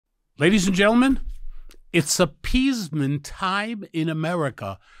Ladies and gentlemen, it's appeasement time in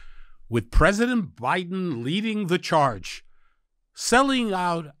America, with President Biden leading the charge, selling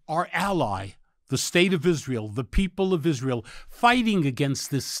out our ally, the state of Israel, the people of Israel, fighting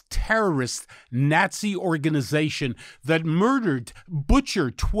against this terrorist Nazi organization that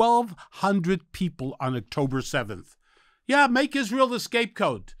butchered 1,200 people on October 7th. Yeah, make Israel the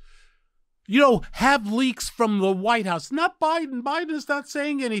scapegoat. Have leaks from the White House. Not Biden. Biden is not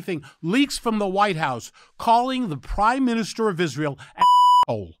saying anything. Leaks from the White House calling the Prime Minister of Israel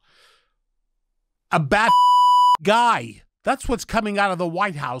a bad guy. That's what's coming out of the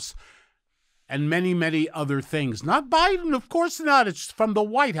White House, and many, many other things. Not Biden, of course not. It's from the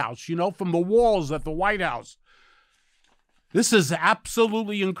White House, from the walls at the White House. This is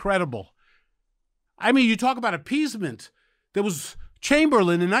absolutely incredible. I mean, you talk about appeasement. There was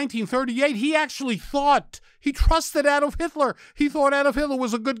Chamberlain in 1938, he trusted Adolf Hitler. He thought Adolf Hitler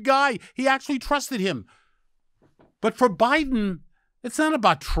was a good guy. He actually trusted him. But for Biden, it's not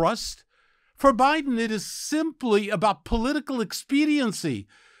about trust. For Biden, it is simply about political expediency.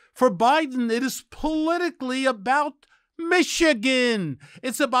 For Biden, it is politically about Michigan.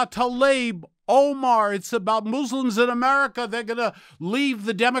 It's about Talib, Omar. It's about Muslims in America. They're going to leave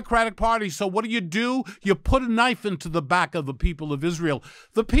the Democratic Party. So what do? You put a knife into the back of the people of Israel.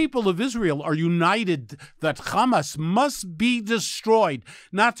 The people of Israel are united that Hamas must be destroyed.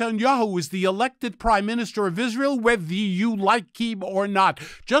 Netanyahu is the elected prime minister of Israel, whether you like him or not.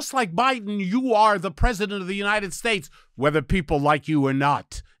 Just like Biden, you are the president of the United States, whether people like you or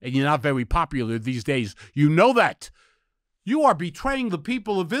not. And you're not very popular these days. You know that. You are betraying the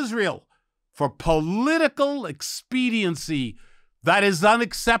people of Israel for political expediency. That is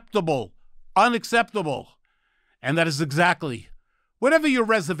unacceptable. Unacceptable. And that is exactly, whatever your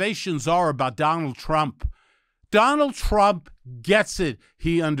reservations are about Donald Trump gets it.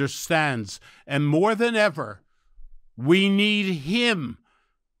 He understands. And more than ever, we need him.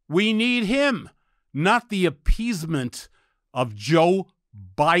 We need him, not the appeasement of Joe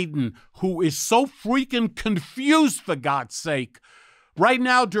Biden, who is so freaking confused, for God's sake. Right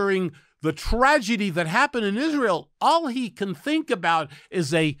now, during the tragedy that happened in Israel, all he can think about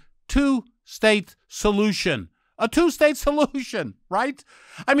is a two-state solution. A two-state solution, right?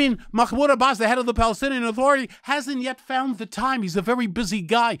 I mean, Mahmoud Abbas, the head of the Palestinian Authority, hasn't yet found the time. He's a very busy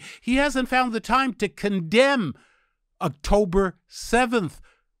guy. He hasn't found the time to condemn October 7th.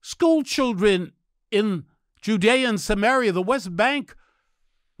 School children in Judea and Samaria, the West Bank,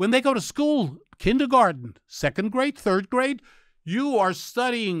 when they go to school, kindergarten, second grade, third grade, you are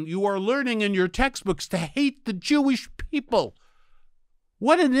studying, you are learning in your textbooks to hate the Jewish people.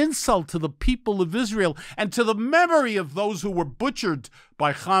 What an insult to the people of Israel and to the memory of those who were butchered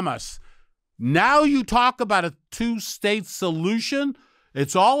by Hamas. Now you talk about a two-state solution?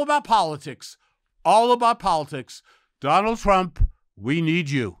 It's all about politics. All about politics. Donald Trump, we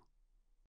need you.